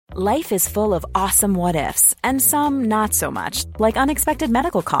Life is full of awesome what-ifs, and some not so much, like unexpected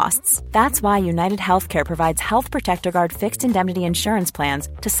medical costs. That's why United Healthcare provides Health Protector Guard fixed indemnity insurance plans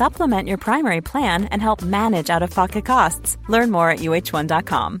to supplement your primary plan and help manage out-of-pocket costs. Learn more at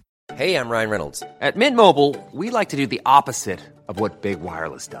uh1.com. Hey, I'm Ryan Reynolds. At Mint Mobile, we like to do the opposite of what Big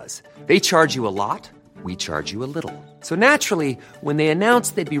Wireless does. They charge you a lot, we charge you a little. So naturally, when they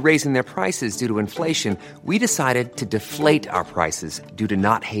announced they'd be raising their prices due to inflation, we decided to deflate our prices due to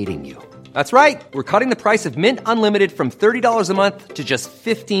not hating you. That's right. We're cutting the price of Mint Unlimited from $30 a month to just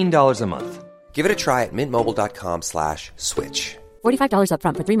 $15 a month. Give it a try at mintmobile.com/switch. $45 up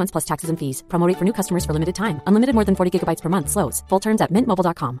front for 3 months plus taxes and fees. Promo rate for new customers for limited time. Unlimited more than 40 gigabytes per month. Slows full terms at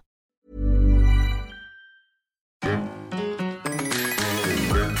mintmobile.com.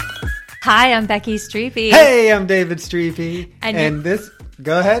 Hi, I'm Becky Streepy. Hey, I'm David Streepy. And this...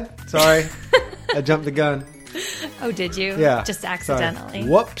 Go ahead. Sorry. I jumped the gun. Oh, did you? Yeah. Just accidentally.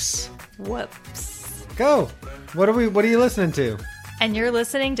 Sorry. Whoops. Go. What are you listening to? And you're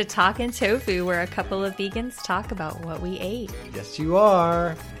listening to Talkin' Tofu, where a couple of vegans talk about what we ate. Yes, you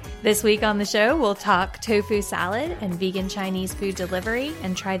are. This week on the show, we'll talk tofu salad and vegan Chinese food delivery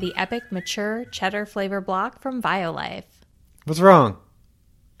and try the epic mature cheddar flavor block from Violife. What's wrong?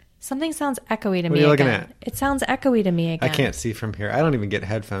 Something sounds echoey to me again. What are you looking at? It sounds echoey to me again. I can't see from here. I don't even get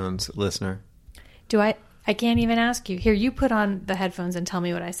headphones, listener. Do I? I can't even ask you. Here, you put on the headphones and tell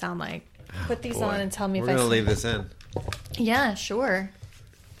me what I sound like. Put these on and tell me if I sound... We're going to leave this in. Yeah, sure.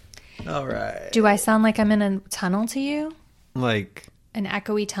 All right. Do I sound like I'm in a tunnel to you? Like... An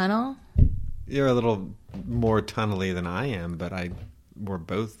echoey tunnel? You're a little more tunnely than I am, but we're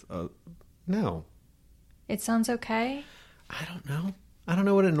both... no. It sounds okay? I don't know. I don't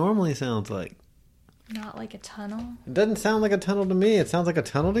know what it normally sounds like. Not like a tunnel? It doesn't sound like a tunnel to me. It sounds like a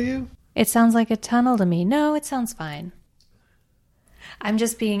tunnel to you? It sounds like a tunnel to me. No, it sounds fine. I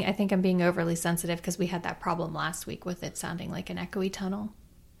think I'm being overly sensitive because we had that problem last week with it sounding like an echoey tunnel.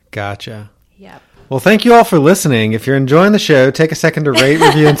 Gotcha. Yep. Well, thank you all for listening. If you're enjoying the show, take a second to rate,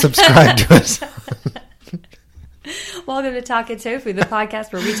 review, and subscribe to us. Welcome to Talkin' Tofu, the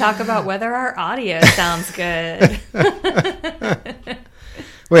podcast where we talk about whether our audio sounds good.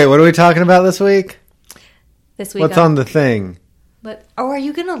 Wait, what are we talking about this week? This week, what's on the thing? Are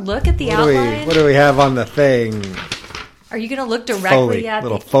you going to look at the outline? What do we have on the thing? Are you going to look directly at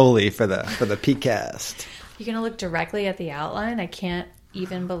little Foley for the PCast? You're going to look directly at the outline? I can't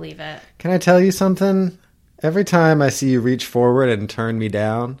even believe it. Can I tell you something? Every time I see you reach forward and turn me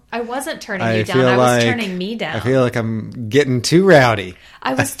down... I wasn't turning you down. I was turning me down. I feel like I'm getting too rowdy.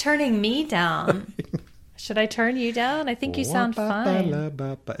 I was turning me down. Should I turn you down? I think you sound fine.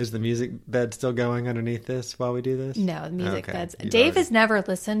 Is the music bed still going underneath this while we do this? No, the music bed's... Dave has never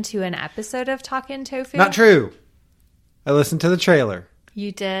listened to an episode of Talkin' Tofu. Not true. I listened to the trailer.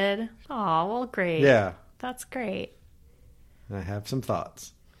 You did? Oh, well, great. Yeah. That's great. I have some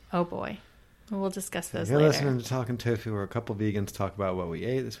thoughts. Oh, boy. We'll discuss those later. You're listening to Talkin' Tofu, where a couple vegans talk about what we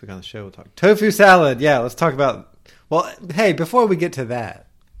ate. This week on the show, we'll talk tofu salad. Yeah, let's talk about... Well, hey, before we get to that,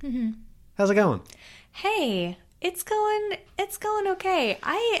 how's it going? Hey, it's going okay.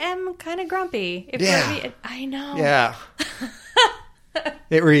 I am kind of grumpy. I know. Yeah.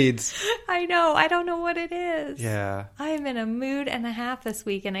 It reads. I know. I don't know what it is. Yeah. I am in a mood and a half this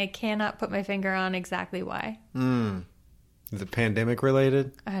week, and I cannot put my finger on exactly why. Is it pandemic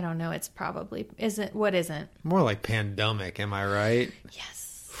related? I don't know. It's probably... What isn't? More like pandemic, am I right?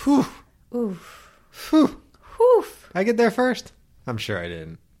 Yes. Whew. Oof. Whew. Whew. I get there first? I'm sure I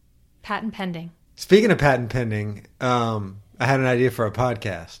didn't. Patent pending. Speaking of patent pending, I had an idea for a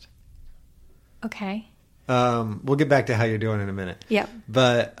podcast. Okay. We'll get back to how you're doing in a minute. Yep.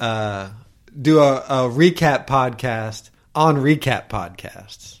 But do a recap podcast on recap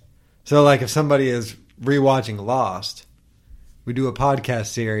podcasts. So like if somebody is rewatching Lost, we do a podcast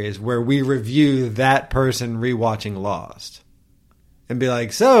series where we review that person rewatching Lost. And be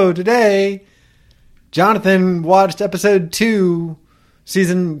like, so today, Jonathan watched episode 2,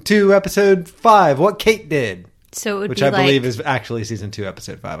 season 2, episode 5, what Kate did. So it would which be I like... believe is actually season 2,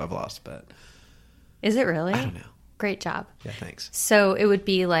 episode 5 of Lost, but... Is it really? I don't know. Great job. Yeah, thanks. So it would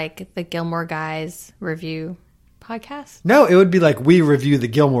be like the Gilmore Guys review podcast? No, it would be like we review the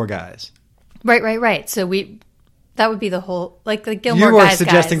Gilmore Guys. Right. So that would be the whole, like the Gilmore Guys. You are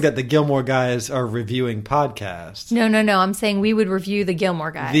suggesting that the Gilmore Guys are reviewing podcasts. No. I'm saying we would review the Gilmore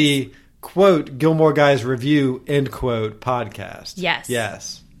Guys. The, quote, Gilmore Guys review, end quote, podcast. Yes.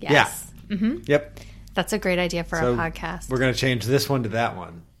 Yeah. Mm-hmm. Yep. That's a great idea for a podcast. We're going to change this one to that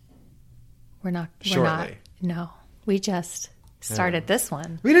one. We're not. Shortly. No. We just started this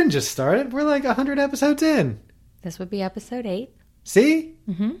one. We didn't just start it. We're like 100 episodes in. This would be episode 8. See?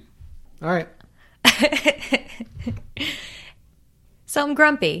 Mm-hmm. All right. So I'm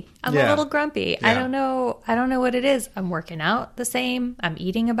grumpy. I'm a little grumpy. Yeah. I don't know what it is. I'm working out the same. I'm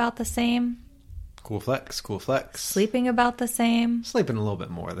eating about the same. Cool flex. Sleeping about the same. Sleeping a little bit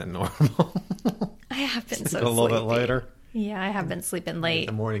more than normal. I have been so a little sleepy. bit later. Yeah, I have been sleeping late.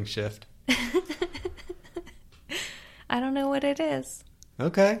 The morning shift. I don't know what it is.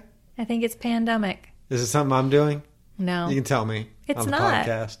 Okay. I think it's pandemic. Is it something I'm doing? No. You can tell me. It's on the not.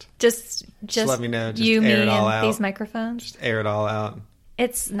 podcast. Just let me know. Just you, air me, it all and out. these microphones. Just air it all out.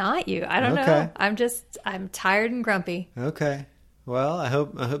 It's not you. I don't Okay. know. I'm tired and grumpy. Okay. Well, I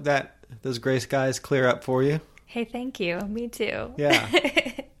hope that those gray skies clear up for you. Hey, thank you. Me too. Yeah.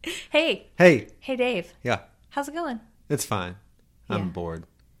 Hey, Hey. Dave. Yeah. How's it going? It's fine. I'm Yeah. bored.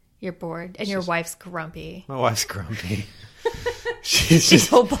 You're bored, and your wife's grumpy. My wife's grumpy. She's She's just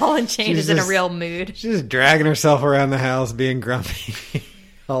whole ball and chain she's is in a just- real mood. she's just dragging herself around the house being grumpy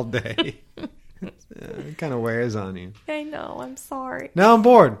all day. It kind of wears on you. I know. I'm sorry. No, I'm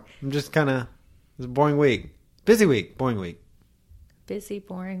bored. I'm just kind of... It's a boring week. Busy week. Boring week. Busy,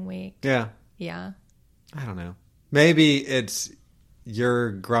 boring week. Yeah. Yeah. I don't know. Maybe it's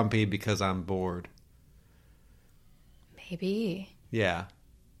you're grumpy because I'm bored. Maybe. Yeah.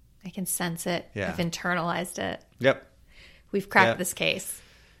 I can sense it. Yeah. I've internalized it. Yep. We've cracked Yeah. this case.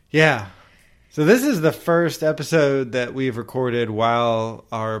 Yeah. So this is the first episode that we've recorded while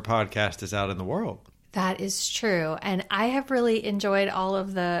our podcast is out in the world. That is true. And I have really enjoyed all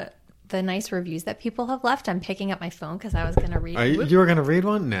of the nice reviews that people have left. I'm picking up my phone because I was going to read. You were going to read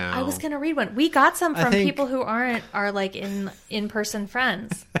one? No. I was going to read one. We got some I from think- people who are like in-person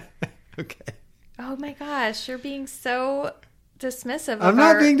friends. Okay. Oh my gosh, you're being so dismissive of I'm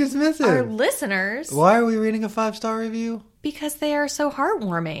not being dismissive. our listeners. Why are we reading a 5-star review? Because they are so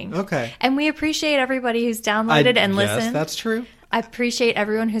heartwarming. Okay. And we appreciate everybody who's downloaded and Yes, listened. that's true. I appreciate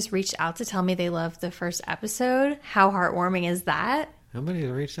everyone who's reached out to tell me they loved the first episode. How heartwarming is that? Nobody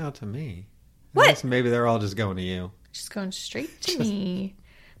reached out to me. What? I guess maybe they're all just going to you. Just going straight to me.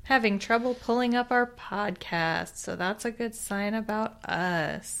 Having trouble pulling up our podcast, so that's a good sign about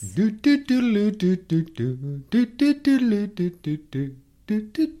us. Did you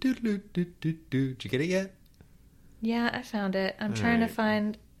get it yet? Yeah, I found it. I'm trying to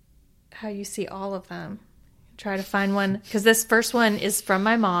find how you see all of them. Try to find one, because this first one is from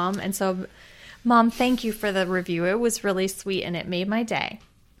my mom. And so, Mom, thank you for the review. It was really sweet and it made my day.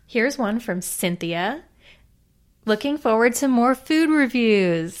 Here's one from Cynthia. Looking forward to more food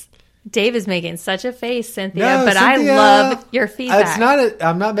reviews. Dave is making such a face, Cynthia, No, but Cynthia, I love your feedback. It's not.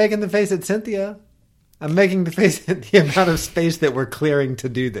 I'm not making the face at Cynthia. I'm making the face at the amount of space that we're clearing to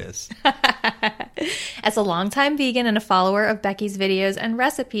do this. As a longtime vegan and a follower of Becky's videos and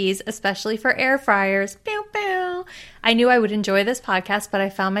recipes, especially for air fryers, pew, pew, I knew I would enjoy this podcast, but I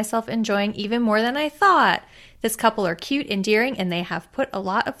found myself enjoying even more than I thought. This couple are cute, endearing, and they have put a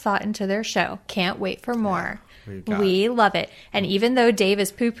lot of thought into their show. Can't wait for more. We love it. And even though Dave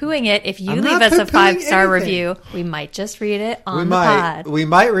is poo-pooing it, if you I'm leave not us a poo-pooing 5-star anything. review, we might just read it on we the might. pod. We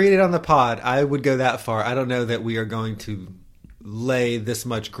might read it on the pod. I would go that far. I don't know that we are going to lay this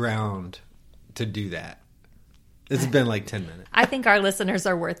much ground to do that. It's been like 10 minutes. I think our listeners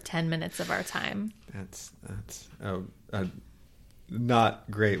are worth 10 minutes of our time. That's a not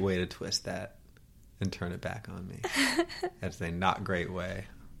great way to twist that and turn it back on me. That's a not great way.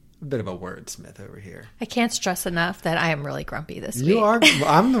 A bit of a wordsmith over here. I can't stress enough that I am really grumpy this week. You are.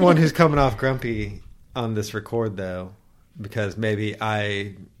 I'm the one who's coming off grumpy on this record, though, because maybe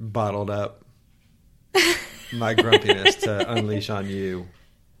I bottled up my grumpiness to unleash on you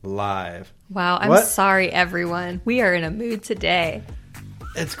live. Wow, I'm What? sorry, everyone. We are in a mood today.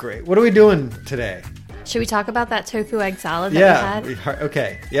 It's great. What are we doing today? Should we talk about that tofu egg salad that we had?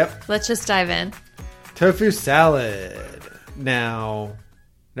 Okay. Yep. Let's just dive in. Tofu salad. Now,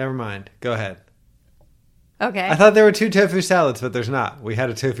 never mind. Go ahead. Okay. I thought there were two tofu salads, but there's not. We had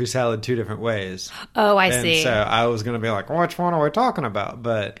a tofu salad 2 different ways. Oh, I And see. so I was going to be like, which one are we talking about?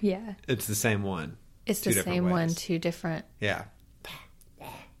 But Yeah. it's the same one. It's the 2 different same one, ways. 2 different. Yeah.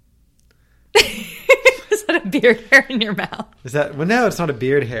 Is that a beard hair in your mouth? Is that? Well, no, it's not a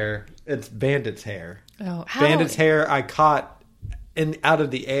beard hair. It's Bandit's hair. Oh, how? Bandit's hair I caught out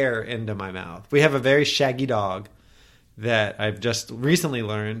of the air into my mouth. We have a very shaggy dog that I've just recently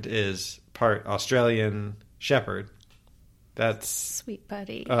learned is part Australian Shepherd. That's Sweet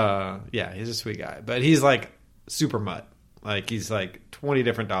buddy. yeah, he's a sweet guy, but he's like super mutt. Like he's like 20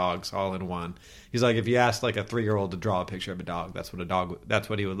 different dogs all in one. He's like if you asked like a 3-year-old to draw a picture of a dog, that's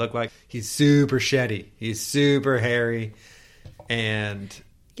what he would look like. He's super sheddy. He's super hairy, and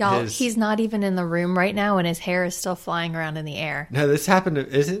Y'all, he's not even in the room right now and his hair is still flying around in the air. No, this happened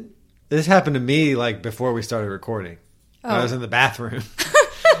to me like before we started recording. I was in the bathroom.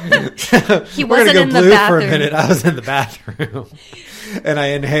 He wasn't in the bathroom. For a minute. I was in the bathroom. And I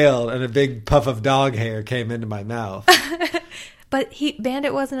inhaled and a big puff of dog hair came into my mouth. But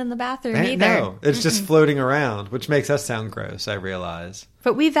Bandit wasn't in the bathroom either. No, it's just floating around, which makes us sound gross, I realize.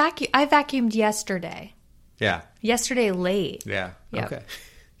 But I vacuumed yesterday. Yeah. Yesterday late. Yeah. Yep. Okay.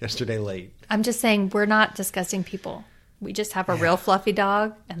 Yesterday late. I'm just saying we're not disgusting people. We just have a real fluffy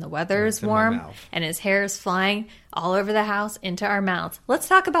dog and the weather is warm and his hair is flying all over the house into our mouths. Let's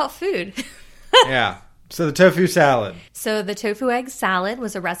talk about food. Yeah. So the tofu salad. So the tofu egg salad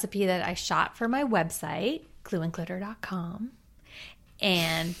was a recipe that I shot for my website, glueandglitter.com.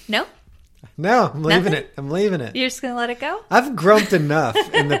 And no, I'm leaving it. I'm leaving it. You're just going to let it go? I've grumped enough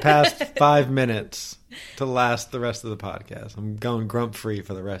in the past 5 minutes to last the rest of the podcast. I'm going grump free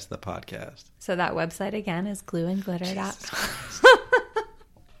for the rest of the podcast. So that website again is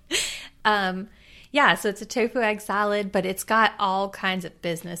glueandglitter.com. Yeah, so it's a tofu egg salad, but it's got all kinds of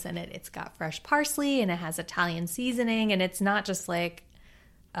business in it. It's got fresh parsley and it has Italian seasoning, and it's not just like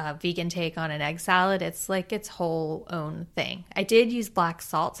a vegan take on an egg salad. It's like its whole own thing. I did use black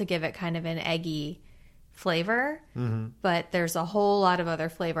salt to give it kind of an eggy flavor, but there's a whole lot of other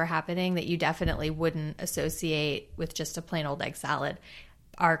flavor happening that you definitely wouldn't associate with just a plain old egg salad.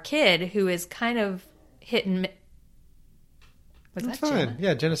 Our kid, who is kind of hit and miss. That's fine. Jenna?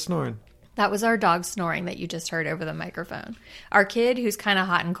 Yeah, Jenna's snoring. That was our dog snoring that you just heard over the microphone. Our kid, who's kind of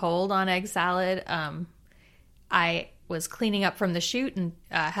hot and cold on egg salad, I was cleaning up from the shoot and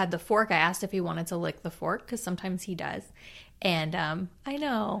had the fork. I asked if he wanted to lick the fork because sometimes he does. And I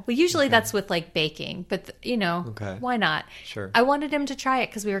know. Well, usually that's with like baking, but why not? Sure. I wanted him to try it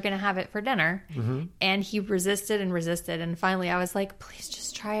because we were going to have it for dinner. And he resisted and resisted. And finally I was like, please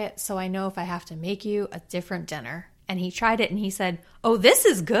just try it so I know if I have to make you a different dinner. And he tried it and he said, oh, this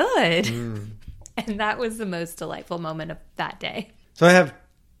is good. And that was the most delightful moment of that day. So I have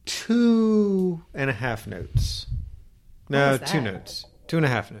 2.5 notes. No, 2 notes.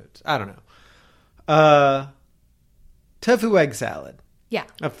 2.5 notes. I don't know. Tofu egg salad. Yeah.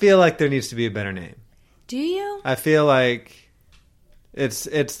 I feel like there needs to be a better name. Do you? I feel like it's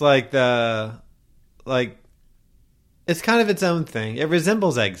like it's kind of its own thing. It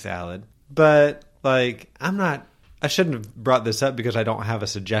resembles egg salad, but like I shouldn't have brought this up because I don't have a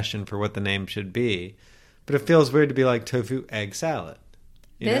suggestion for what the name should be, but it feels weird to be like tofu egg salad.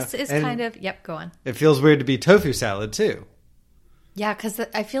 This is kind of, go on. It feels weird to be tofu salad too. Yeah, because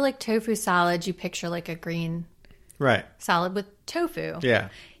I feel like tofu salad, you picture like a green salad with tofu. Yeah.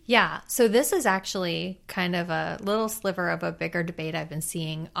 Yeah. So this is actually kind of a little sliver of a bigger debate I've been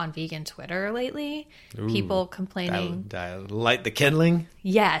seeing on vegan Twitter lately. Ooh, people complaining. Light the kindling?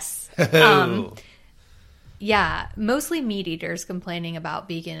 Yes. Yeah. Mostly meat eaters complaining about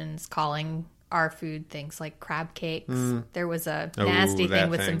vegans calling our food things like crab cakes. There was a nasty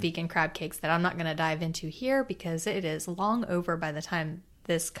thing with some vegan crab cakes that I'm not going to dive into here because it is long over by the time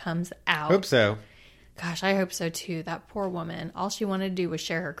this comes out. Hope so. Gosh, I hope so too. That poor woman. All she wanted to do was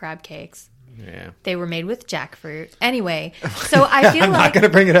share her crab cakes. Yeah. They were made with jackfruit. Anyway, so I feel I'm not going to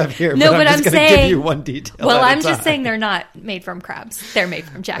bring it up here. No, but I'm just going to give you one detail. Well, I'm just saying they're not made from crabs. They're made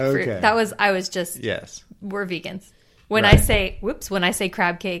from jackfruit. Okay. Yes. We're vegans. When I say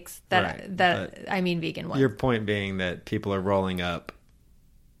crab cakes, I mean vegan ones. Your point being that people are rolling up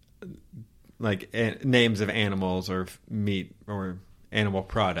like names of animals or meat or animal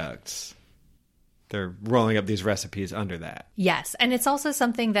products. They're rolling up these recipes under that. Yes. And it's also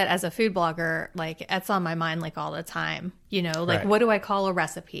something that as a food blogger, like it's on my mind like all the time. What do I call a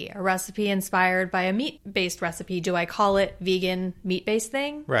recipe? A recipe inspired by a meat-based recipe. Do I call it vegan meat-based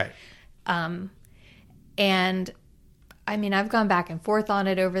thing? Right. And I mean, I've gone back and forth on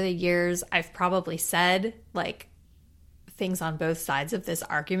it over the years. I've probably said like things on both sides of this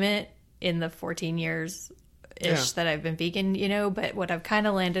argument in the 14 years that I've been vegan, but what I've kind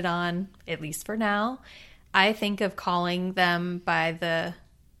of landed on, at least for now, I think of calling them by the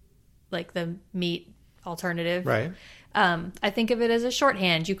meat alternative. Right. I think of it as a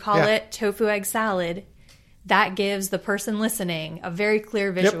shorthand. You call it tofu egg salad. That gives the person listening a very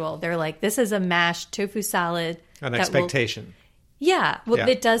clear visual. Yep. They're like, this is a mashed tofu salad. An expectation.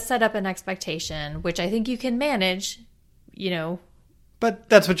 It does set up an expectation, which I think you can manage, But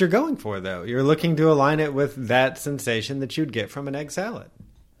that's what you're going for, though. You're looking to align it with that sensation that you'd get from an egg salad.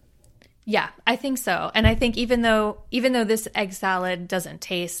 Yeah, I think so. And I think even though this egg salad doesn't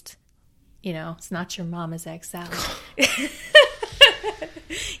taste, it's not your mama's egg salad.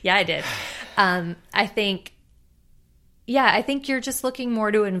 Yeah, I did. I think Yeah, I think you're just looking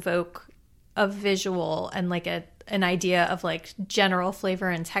more to invoke a visual and like an idea of like general flavor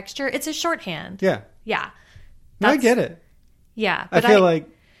and texture. It's a shorthand. Yeah. Yeah. No, I get it. Yeah. I feel like,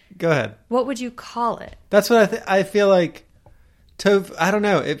 go ahead. What would you call it? That's what I feel like tofu, I don't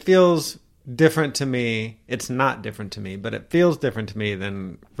know. It feels different to me. It's not different to me, but it feels different to me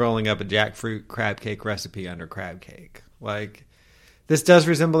than rolling up a jackfruit crab cake recipe under crab cake. Like, this does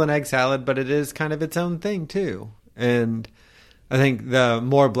resemble an egg salad, but it is kind of its own thing too. And I think the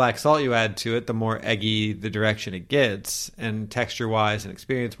more black salt you add to it, the more eggy the direction it gets. And texture-wise and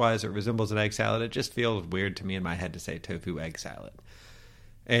experience-wise, it resembles an egg salad. It just feels weird to me in my head to say tofu egg salad.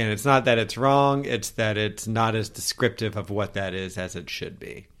 And it's not that it's wrong, it's that it's not as descriptive of what that is as it should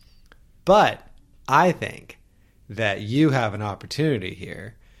be. But I think that you have an opportunity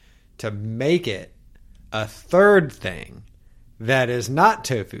here to make it a third thing that is not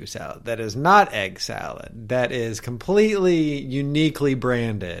tofu salad, that is not egg salad, that is completely uniquely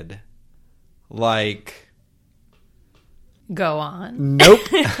branded. Like, go on. Nope,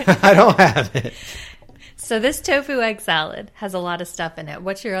 I don't have it. So this tofu egg salad has a lot of stuff in it.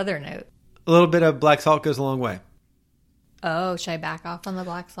 What's your other note? A little bit of black salt goes a long way. Oh, should I back off on the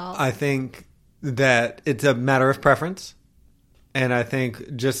black salt? I think that it's a matter of preference. And I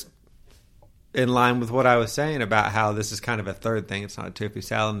think just in line with what I was saying about how this is kind of a third thing. It's not a tofu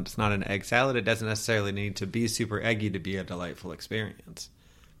salad. It's not an egg salad. It doesn't necessarily need to be super eggy to be a delightful experience.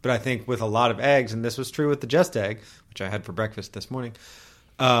 But I think with a lot of eggs, and this was true with the Just Egg, which I had for breakfast this morning,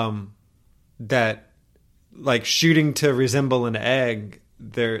 that like shooting to resemble an egg,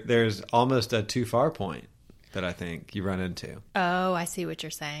 there's almost a too far point that I think you run into. Oh, I see what you're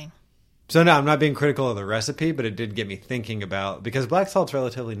saying. So no, I'm not being critical of the recipe, but it did get me thinking about, because black salt's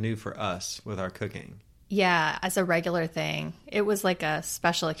relatively new for us with our cooking. Yeah, as a regular thing. It was like a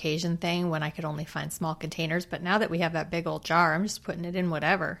special occasion thing when I could only find small containers. But now that we have that big old jar, I'm just putting it in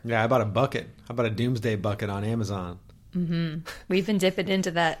whatever. Yeah, I bought a bucket. I bought a Doomsday bucket on Amazon. Mm-hmm. We've been dipping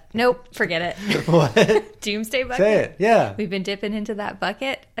into that. Nope, forget it. What? Doomsday bucket? Say it, yeah. We've been dipping into that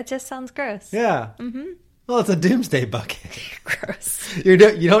bucket. It just sounds gross. Yeah. Mm-hmm. Well, it's a Doomsday bucket. Gross. You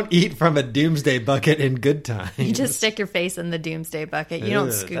don't eat from a Doomsday bucket in good times. You just stick your face in the Doomsday bucket. You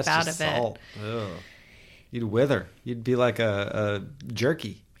don't scoop out of salt. it. Ugh. You'd wither. You'd be like a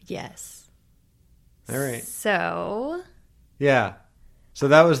jerky. Yes. All right. So. Yeah. So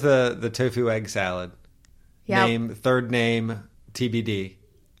that was the tofu egg salad. Yep. Third name, TBD.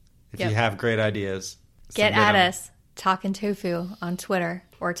 If you have great ideas, get at us. Talkin' Tofu on Twitter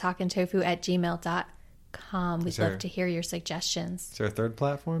or talkintofu@gmail.com. We'd love to hear your suggestions. Is there a third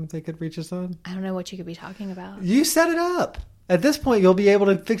platform they could reach us on? I don't know what you could be talking about. You set it up. At this point, you'll be able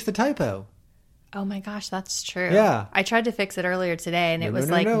to fix the typo. Oh my gosh, that's true. Yeah. I tried to fix it earlier today and it was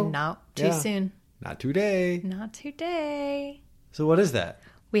no, too soon. Not today. Not today. So what is that?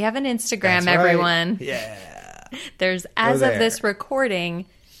 We have an Instagram, That's everyone. Right. Yeah. There's, as of this recording,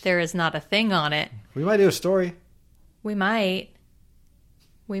 there is not a thing on it. We might do a story. We might.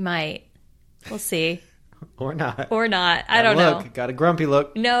 We'll see. Or not. I don't know. Got a grumpy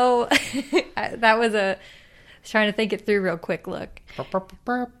look. No. That was trying to think it through real quick look. Come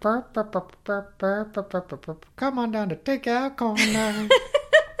on down to Takeout Corner.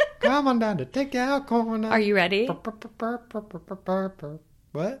 Come on down to Takeout Corner. Are you ready?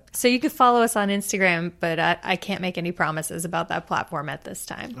 What? So you could follow us on Instagram, but I can't make any promises about that platform at this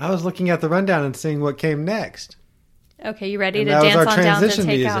time. I was looking at the rundown and seeing what came next. Okay, you ready to that was dance our on down to transition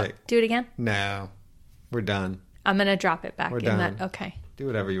Takeout? music. Do it again? No. We're done. I'm going to drop it back We're in done. that. Okay. Do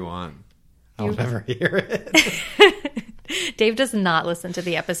whatever you want. I'll never hear it. Dave does not listen to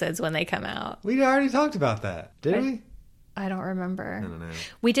the episodes when they come out. We already talked about that, didn't we? I don't remember. I don't know.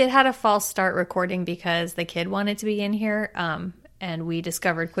 We did had a false start recording because the kid wanted to be in here, and we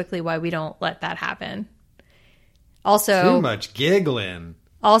discovered quickly why we don't let that happen. Also, too much giggling.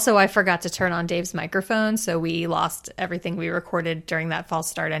 Also, I forgot to turn on Dave's microphone, so we lost everything we recorded during that false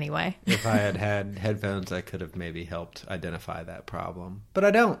start anyway. If I had had headphones, I could have maybe helped identify that problem. But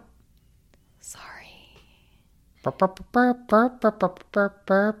I don't. Sorry. Come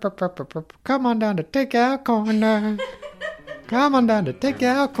on down to Takeout Corner. Come on down to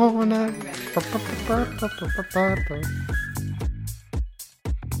Takeout Corner.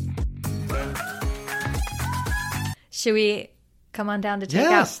 Should we come on down to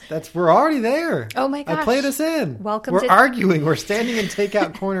Takeout? Yes, we're already there. Oh my gosh. I played us in. Welcome We're arguing. We're standing in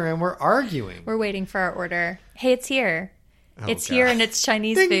Takeout Corner and we're arguing. We're waiting for our order. Hey, it's here. Oh, it's God. here and it's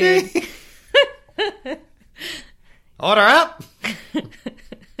Chinese Ding, food. ding. Order up.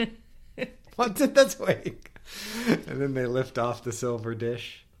 What's it that's waiting? And then they lift off the silver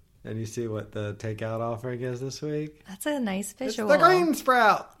dish. and you see what the takeout offering is this week? That's a nice It's visual. the green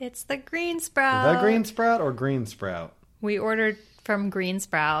sprout. It's the green sprout. The green sprout or green sprout? We ordered from Green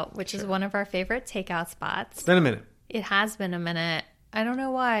Sprout, which is one of our favorite takeout spots. It's been a minute. It has been a minute. I don't know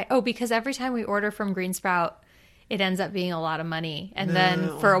why. Oh, because every time we order from Green Sprout, it ends up being a lot of money. And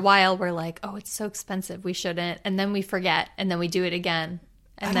then for a while, we're like, oh, it's so expensive. We shouldn't. And then we forget. And then we do it again.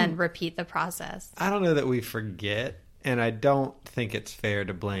 And then repeat the process. I don't know that we forget, and I don't think it's fair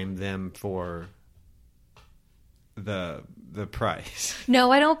to blame them for the price.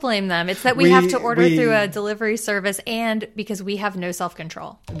 No, I don't blame them. It's that we have to order through a delivery service and because we have no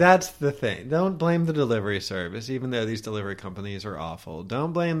self-control. That's the thing. Don't blame the delivery service, even though these delivery companies are awful.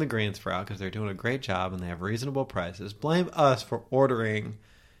 Don't blame the Green Sprout because they're doing a great job and they have reasonable prices. Blame us for ordering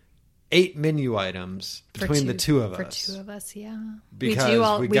 8 menu items between the two of us. For 2 of us, yeah.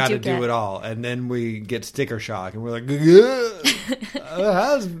 Because we got to do it all. And then we get sticker shock and we're like,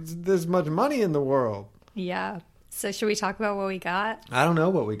 how's this much money in the world? Yeah. So should we talk about what we got? I don't know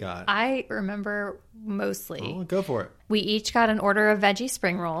what we got. I remember mostly. Oh, go for it. We each got an order of veggie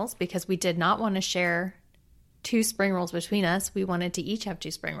spring rolls because we did not want to share 2 spring rolls between us. We wanted to each have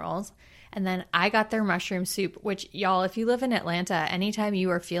 2 spring rolls. And then I got their mushroom soup, which, y'all, if you live in Atlanta, anytime you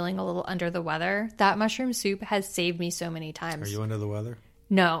are feeling a little under the weather, that mushroom soup has saved me so many times. Are you under the weather?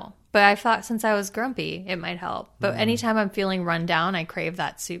 No, but I thought since I was grumpy, it might help. But anytime I'm feeling run down, I crave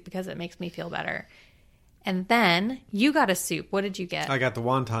that soup because it makes me feel better. And then you got a soup. What did you get? I got the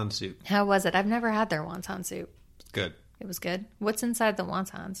wonton soup. How was it? I've never had their wonton soup. It's good. It was good. What's inside the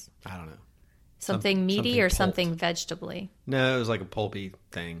wontons? I don't know. Something meaty something or pulped. something vegetable-y? No, it was like a pulpy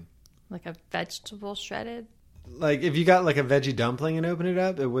thing. Like a vegetable shredded? Like if you got like a veggie dumpling and open it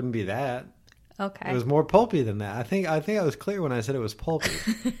up, it wouldn't be that. Okay. It was more pulpy than that. I think I was clear when I said it was pulpy.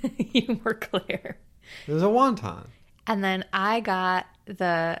 You were clear. It was a wonton. And then I got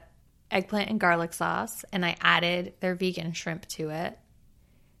the eggplant and garlic sauce, and I added their vegan shrimp to it.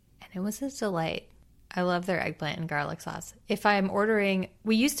 And it was a delight. I love their eggplant and garlic sauce. If I'm ordering,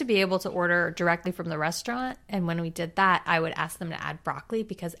 we used to be able to order directly from the restaurant. And when we did that, I would ask them to add broccoli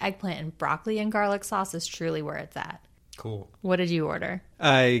because eggplant and broccoli and garlic sauce is truly where it's at. Cool. What did you order?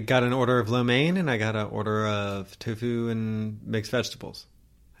 I got an order of lo mein and I got an order of tofu and mixed vegetables.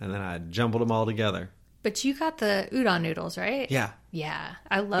 And then I jumbled them all together. But you got the udon noodles, right? Yeah. Yeah.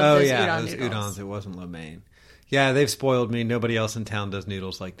 I love those udon those noodles. udons. It wasn't lo mein. Yeah, they've spoiled me. Nobody else in town does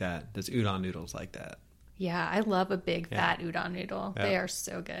noodles like that. Does udon noodles like that. Yeah, I love a big fat udon noodle. Yeah. They are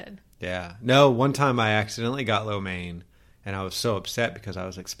so good. Yeah. No, one time I accidentally got lo mein, and I was so upset because I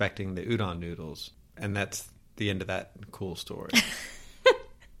was expecting the udon noodles. And that's the end of that cool story.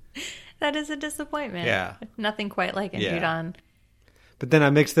 That is a disappointment. Yeah. Nothing quite like an udon. But then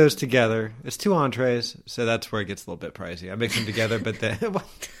I mixed those together. It's 2 entrees, so that's where it gets a little bit pricey. I mix them together, but then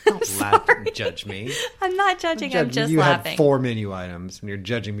don't laugh and judge me. I'm not judging. I'm just you laughing. had 4 menu items, and you're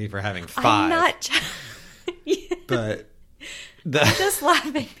judging me for having 5. I'm not But I'm just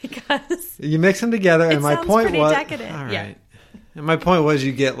laughing because you mix them together, and my sounds point pretty was decadent. all right. Yeah. And my point was,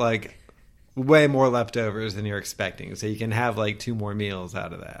 you get like way more leftovers than you're expecting, so you can have like 2 more meals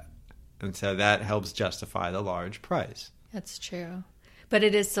out of that, and so that helps justify the large price. That's true. But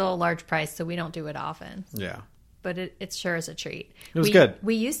it is still a large price, so we don't do it often. Yeah. But it sure is a treat. It was good.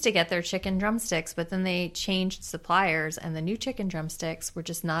 We used to get their chicken drumsticks, but then they changed suppliers, and the new chicken drumsticks were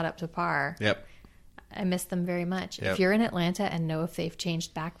just not up to par. Yep. I miss them very much. Yep. If you're in Atlanta and know if they've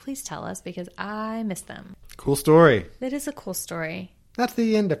changed back, please tell us because I miss them. Cool story. It is a cool story. That's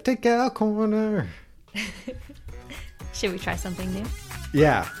the end of Takeout Corner. Should we try something new?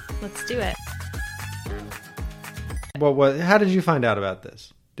 Yeah. Let's do it. Well, how did you find out about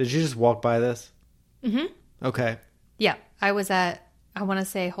this? Did you just walk by this? Mm-hmm. Okay. Yeah. I was at, I want to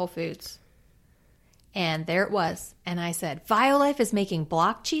say Whole Foods. And there it was. And I said, Violife is making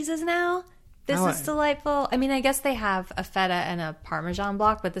block cheeses now? This is delightful. I mean, I guess they have a feta and a Parmesan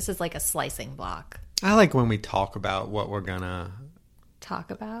block, but this is like a slicing block. I like when we talk about what we're going to... Talk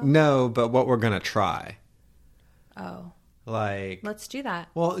about? No, but what we're going to try. Oh. Like... Let's do that.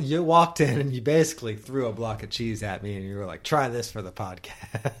 Well, you walked in and you basically threw a block of cheese at me and you were like, try this for the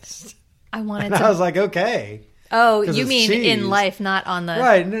podcast. I wanted and to... I was like, okay. Oh, 'Cause you it's mean cheese. in life, not on the...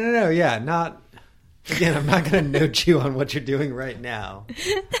 Right. No. Yeah, not... Again, I'm not going to note you on what you're doing right now.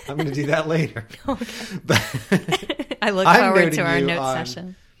 I'm going to do that later. Okay. But I look I'm forward noting to our you note on-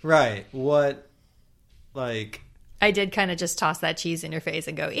 session. Right. What, like... I did kind of just toss that cheese in your face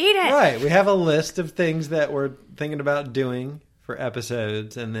and go, eat it! Right. We have a list of things that we're thinking about doing for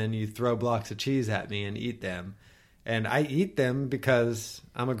episodes, and then you throw blocks of cheese at me and eat them. And I eat them because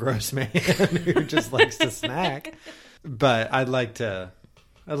I'm a gross man who just likes to snack. But I'd like to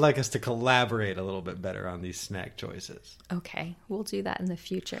I'd like us to collaborate a little bit better on these snack choices. Okay, we'll do that in the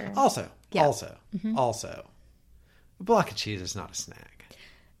future. Also, Yeah. also, a block of cheese is not a snack.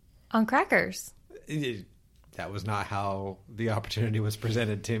 On crackers. That was not how the opportunity was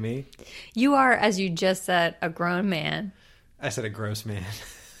presented to me. You are, as you just said, a grown man. I said a gross man.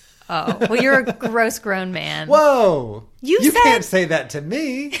 Oh, well, you're a gross grown man. Whoa! You said- can't say that to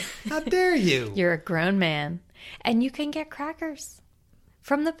me. How dare you? You're a grown man. And you can get crackers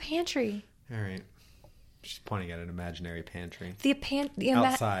from the pantry. All right. She's pointing at an imaginary pantry. The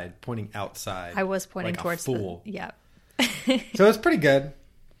Outside. Pointing outside. I was pointing like towards a fool. Yeah. So it's pretty good.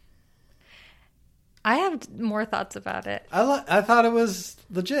 I have more thoughts about it. I thought it was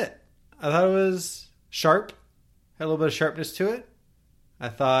legit. I thought it was sharp. Had a little bit of sharpness to it. I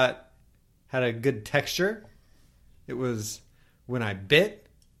thought had a good texture. It was, when I bit,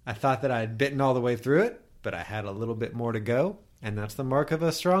 I thought that I had bitten all the way through it, but I had a little bit more to go, and that's the mark of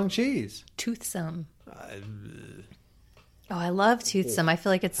a strong cheese. Toothsome. I love toothsome. I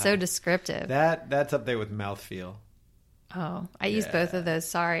feel like it's so descriptive. That's up there with mouthfeel. Oh, I use both of those.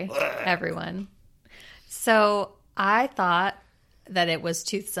 Sorry, everyone. So I thought that it was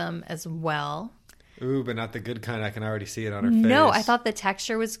toothsome as well. Ooh, but not the good kind. I can already see it on her face. No, I thought the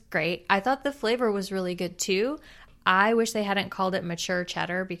texture was great. I thought the flavor was really good too. I wish they hadn't called it mature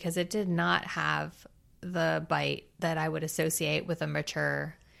cheddar because it did not have the bite that I would associate with a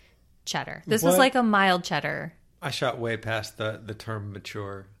mature cheddar. This was like a mild cheddar. I shot way past the term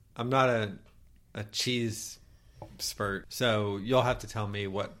mature. I'm not a cheese spurt, so you'll have to tell me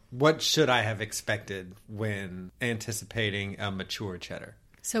what should I have expected when anticipating a mature cheddar.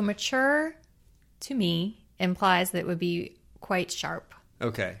 So mature, to me, implies that it would be quite sharp.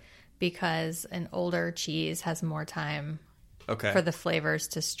 Okay. Because an older cheese has more time for the flavors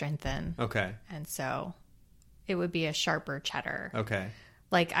to strengthen. Okay. And so it would be a sharper cheddar. Okay.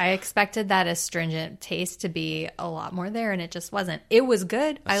 Like, I expected that astringent taste to be a lot more there, and it just wasn't. It was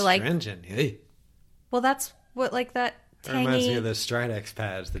good. I like. Astringent. Hey. Well, that's what, like, that It tangy. reminds me of the Stridex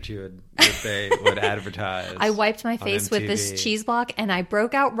pads that they would advertise. I wiped my face with this MTV. cheese block, and I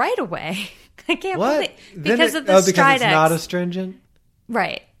broke out right away. I can't What? believe because of the because Stridex. it's not astringent?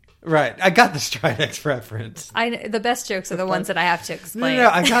 Right. Right. I got the Stridex reference. The best jokes are the ones that I have to explain. No,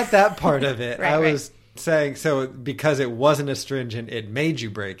 I got that part of it. Right, I right. was saying, so because it wasn't astringent, it made you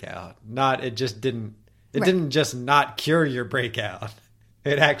break out. It didn't just not cure your breakout.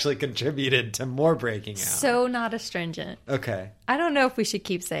 It actually contributed to more breaking out. So not astringent. Okay. I don't know if we should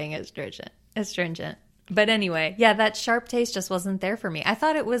keep saying astringent. But anyway, yeah, that sharp taste just wasn't there for me. I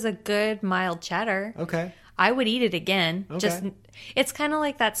thought it was a good mild cheddar. Okay. I would eat it again. Okay. It's kind of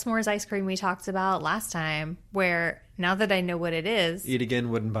like that s'mores ice cream we talked about last time, where now that I know what it is, Eat again,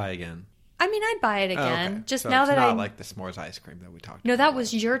 wouldn't buy again. I mean, I'd buy it again. Okay. Just So now it's that not I like the s'mores ice cream that we talked No, about. that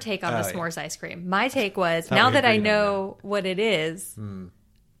was your take on the yeah. s'mores ice cream. My take was, Thought now we that I agreed on know what it is,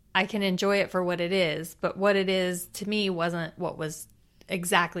 I can enjoy it for what it is. But what it is, to me, wasn't what was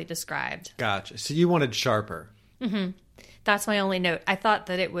exactly described. Gotcha. So you wanted sharper. That's my only note. I thought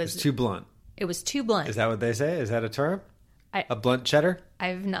that it It's was too blunt. too blunt. Is that what they say? Is that a term? A blunt cheddar?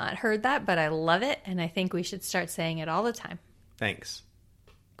 I've not heard that, but I love it. And I think we should start saying it all the time. Thanks.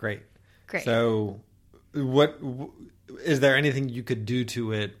 Great. Great. So is there anything you could do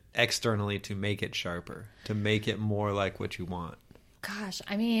to it externally to make it sharper, to make it more like what you want? Gosh,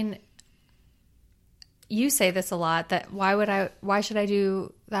 I mean, you say this a lot, that why should I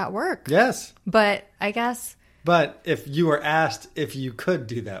do that work? Yes. But I guess, But if you were asked if you could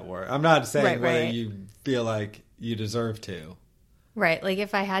do that work, I'm not saying Right, whether right. you feel like you deserve to. right, like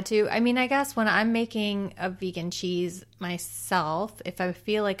if I had to, I mean, I guess when I'm making a vegan cheese myself, if I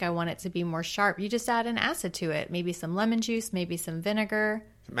feel like I want it to be more sharp, you just add an acid to it. Maybe some lemon juice, maybe some vinegar.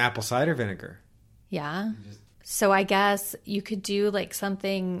 Some apple cider vinegar. Yeah. So I guess you could do like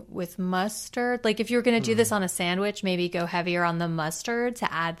something with mustard. Like if you were going to do this on a sandwich, maybe go heavier on the mustard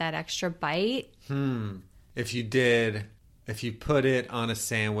to add that extra bite. If you put it on a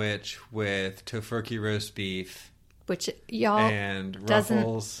sandwich with tofurkey roast beef Which y'all and doesn't-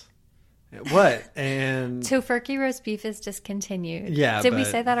 Ruffles. What? And Tofurkey roast beef is discontinued. Yeah, Did we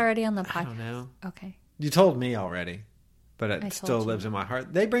but say that already on the podcast? I don't know. Okay. You told me already, but it told still you. lives in my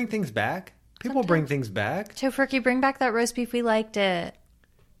heart. They bring things back. People bring things back. Tofurkey, bring back that roast beef. We liked it.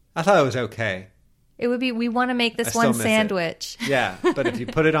 I thought it was okay. It would be, we want to make this I still one miss it. sandwich. Yeah, but if you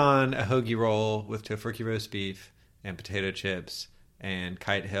put it on a hoagie roll with tofurkey roast beef and potato chips and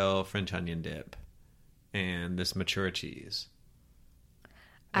Kite Hill French onion dip and this mature cheese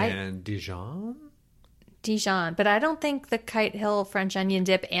and Dijon? Dijon. But I don't think the Kite Hill French onion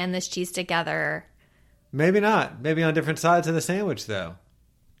dip and this cheese together. Maybe not. Maybe on different sides of the sandwich, though.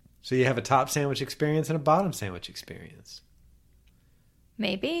 So you have a top sandwich experience and a bottom sandwich experience.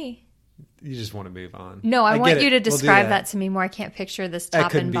 Maybe. You just want to move on. No, I want get you it. to We'll do describe that. that to me more. I can't picture this That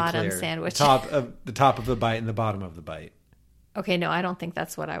top couldn't and be bottom clearer. sandwich. The top of the bite and the bottom of the bite. Okay, no, I don't think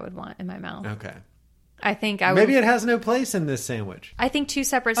that's what I would want in my mouth. Okay. I think I would. Maybe it has no place in this sandwich. I think two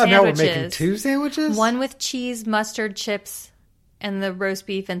separate Oh, now sandwiches. we're making two sandwiches? One with cheese, mustard, chips, and the roast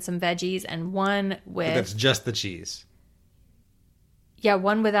beef and some veggies, and one with That's just the cheese.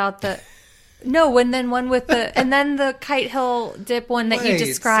 one without the. No, and then one with the and then the Kite Hill dip one that you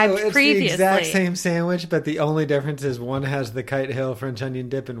described so it's previously. the exact same sandwich, but the only difference is one has the Kite Hill French onion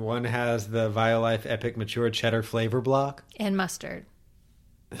dip and one has the Violife Epic Mature Cheddar flavor block. And mustard.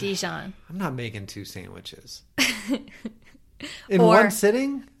 Dijon. I'm not making two sandwiches. In Or- one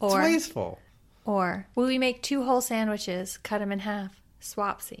sitting? It's or- wasteful. Or will we make two whole sandwiches, cut them in half,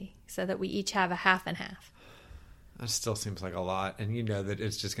 swapsy, so that we each have a half and half? That still seems like a lot, and you know that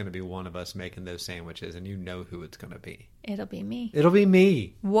it's just going to be one of us making those sandwiches, and you know who it's going to be. It'll be me. It'll be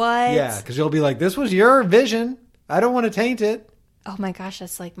me. What? Yeah, because you'll be like, this was your vision. I don't want to taint it. Oh my gosh,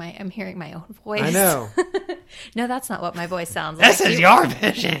 that's like I'm hearing my own voice. I know. No, that's not what my voice sounds like. This is your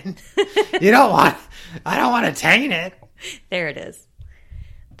vision. I don't want to taint it. There it is.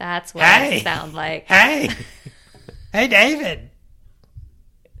 That's what Hey. I sound like. Hey. Hey, David.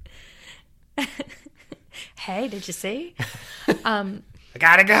 Hey, did you see? I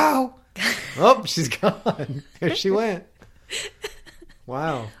gotta go. Oh, she's gone. There she went.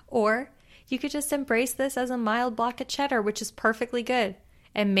 Wow. Or you could just embrace this as a mild block of cheddar, which is perfectly good,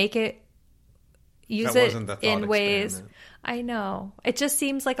 and make it use That it wasn't the thought in ways. experiment. I know it just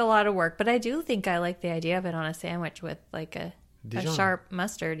seems like a lot of work, but I do think I like the idea of it on a sandwich with like a Dijon. sharp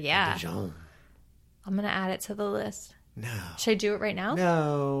mustard. Yeah, Dijon. I'm gonna add it to the list. No. Should I do it right now?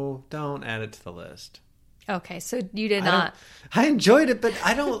 No, don't add it to the list. Okay, so you did I don't- not. I enjoyed it, but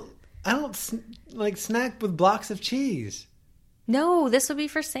I don't like snack with blocks of cheese. No, this would be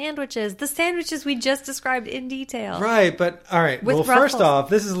for sandwiches. The sandwiches we just described in detail. Right, but all right. With Well, first Ruffles. off,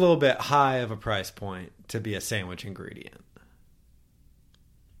 this is a little bit high of a price point to be a sandwich ingredient.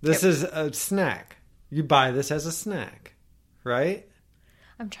 This is a snack. You buy this as a snack, right?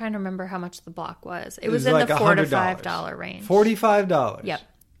 I'm trying to remember how much the block was. It was in like the $4 to $100. $5 range. $45. Yep.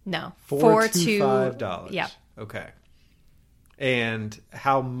 No. $4 to to $5. Yep. Okay. And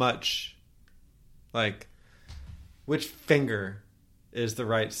how much, like, which finger is the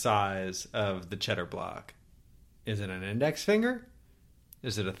right size of the cheddar block? Is it an index finger?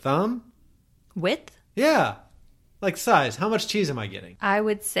 Is it a thumb? Width? Yeah. Like size. How much cheese am I getting? I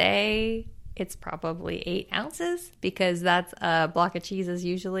would say it's probably 8 ounces because that's a block of cheese is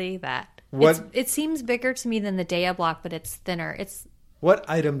usually that. What- It seems bigger to me than the Daya block, but it's thinner. It's What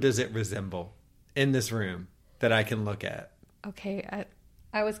item does it resemble in this room that I can look at? okay.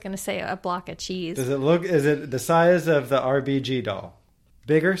 I was going to say a block of cheese. Does it look, is it the size of the RBG doll?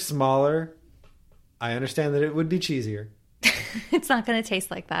 Bigger, smaller? I understand that it would be cheesier. It's not going to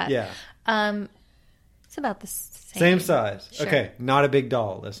taste like that. Yeah. It's about the same. Same size. Sure. Okay, not a big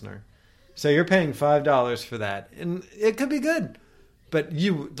doll, listener. So you're paying $5 for that, and it could be good. But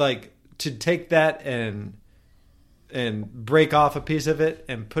you like to take that and break off a piece of it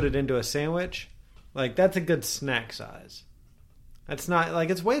and put it into a sandwich. Like that's a good snack size. That's not like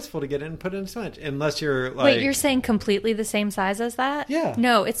it's wasteful to get it and put it in a sandwich unless you're like. Wait, you're saying completely the same size as that? Yeah.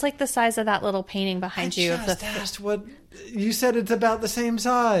 No, it's like the size of that little painting behind you. I just asked what you said. It's about the same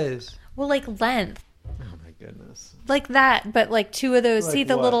size. Well, like length. Oh my goodness. Like that, but like two of those. Like See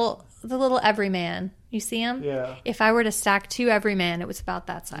the what? little everyman. You see him? Yeah. If I were to stack 2 everyman, it was about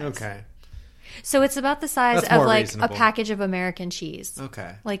that size. Okay. So it's about the size That's of more like reasonable. a package of American cheese.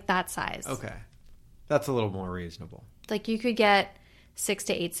 Okay. Like that size. Okay. That's a little more reasonable. Like you could get 6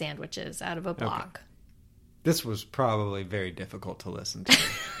 to 8 sandwiches out of a block. This was probably very difficult to listen to.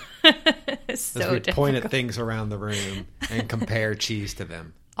 It's As so we difficult. point at things around the room and compare cheese to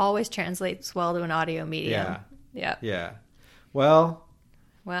them. Always translates well to an audio medium. Yeah. Yeah. Yeah. Well,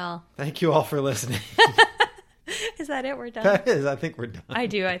 Well, thank you all for listening. is that it? We're done. That is, I think we're done. I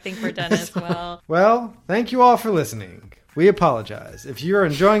do. I think we're done as well. Well, thank you all for listening. We apologize. If you're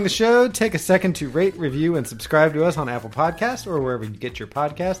enjoying the show, take a second to rate, review, and subscribe to us on Apple Podcasts or wherever you get your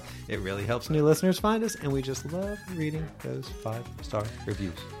podcast. It really helps new listeners find us, and we just love reading those 5-star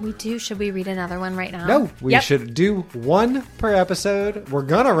reviews. We do. Should we read another one right now? No, we Yep. should do 1 per episode. We're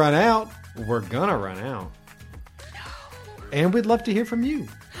gonna run out. And we'd love to hear from you.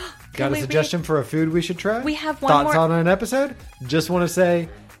 Got a we suggestion for a food we should try? We have one Thoughts more- on an episode? Just want to say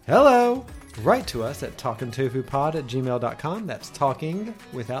hello. Write to us at talkingtofupod@gmail.com. That's talking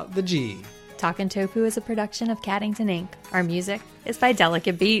without the G. Talkin' Tofu is a production of Caddington Inc. Our music is by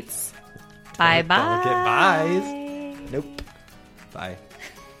Delicate Beats. Bye-bye. Delicate buys. Nope. Bye.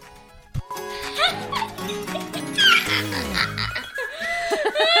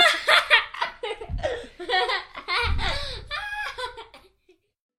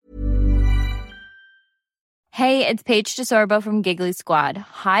 Hey, it's Paige DeSorbo from Giggly Squad.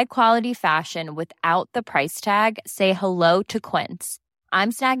 High quality fashion without the price tag. Say hello to Quince.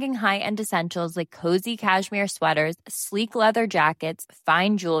 I'm snagging high-end essentials like cozy cashmere sweaters, sleek leather jackets,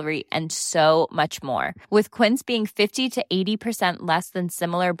 fine jewelry, and so much more. With Quince being 50 to 80% less than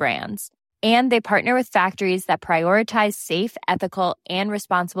similar brands. And they partner with factories that prioritize safe, ethical, and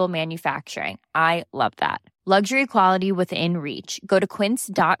responsible manufacturing. I love that. Luxury quality within reach. Go to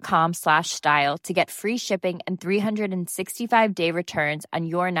quince.com/style to get free shipping and 365-day returns on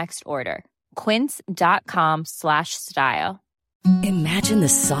your next order. Quince.com/style. Imagine the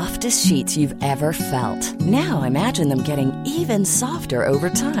softest sheets you've ever felt. Now imagine them getting even softer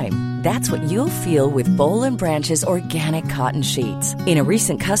over time. That's what you'll feel with Boll & Branch's organic cotton sheets. In a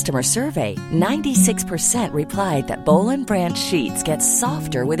recent customer survey, 96% replied that Boll & Branch sheets get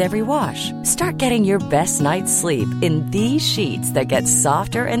softer with every wash. Start getting your best night's sleep in these sheets that get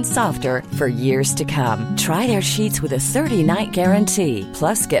softer and softer for years to come. Try their sheets with a 30-night guarantee.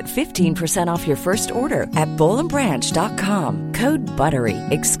 Plus, get 15% off your first order at bollandbranch.com. Code BUTTERY.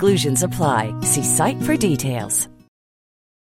 Exclusions apply. See site for details.